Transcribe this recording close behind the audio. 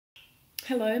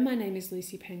Hello, my name is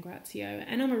Luci Pangrazzio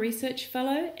and I'm a Research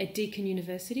Fellow at Deakin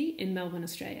University in Melbourne,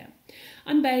 Australia.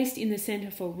 I'm based in the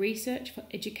Centre for Research for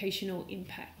Educational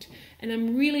Impact and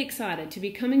I'm really excited to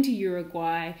be coming to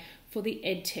Uruguay for the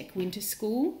EdTech Winter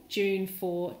School, June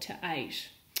 4 to 8.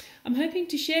 I'm hoping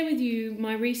to share with you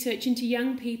my research into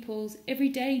young people's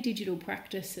everyday digital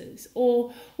practices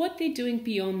or what they're doing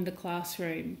beyond the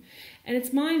classroom. And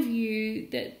it's my view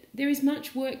that there is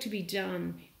much work to be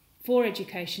done for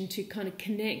education to kind of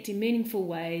connect in meaningful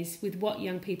ways with what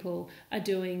young people are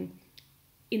doing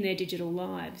in their digital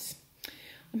lives.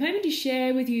 I'm hoping to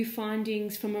share with you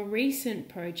findings from a recent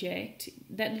project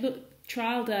that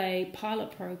trialled a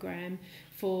pilot program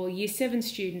for Year 7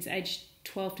 students aged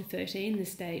 12 to 13 in the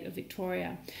state of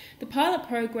Victoria. The pilot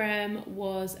program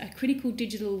was a critical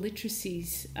digital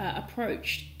literacies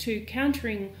approach to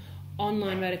countering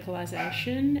online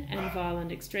radicalisation and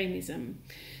violent extremism.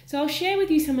 So I'll share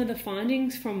with you some of the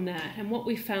findings from that and what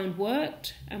we found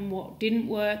worked and what didn't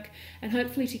work, and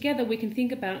hopefully together we can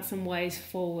think about some ways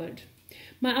forward.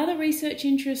 My other research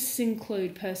interests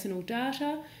include personal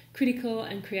data, critical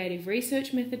and creative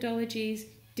research methodologies,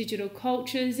 digital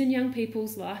cultures and young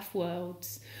people's life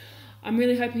worlds. I'm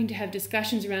really hoping to have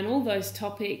discussions around all those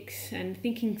topics and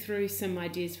thinking through some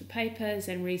ideas for papers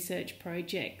and research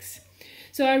projects.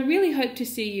 So I really hope to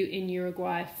see you in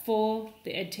Uruguay for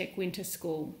the EdTech Winter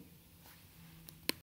School.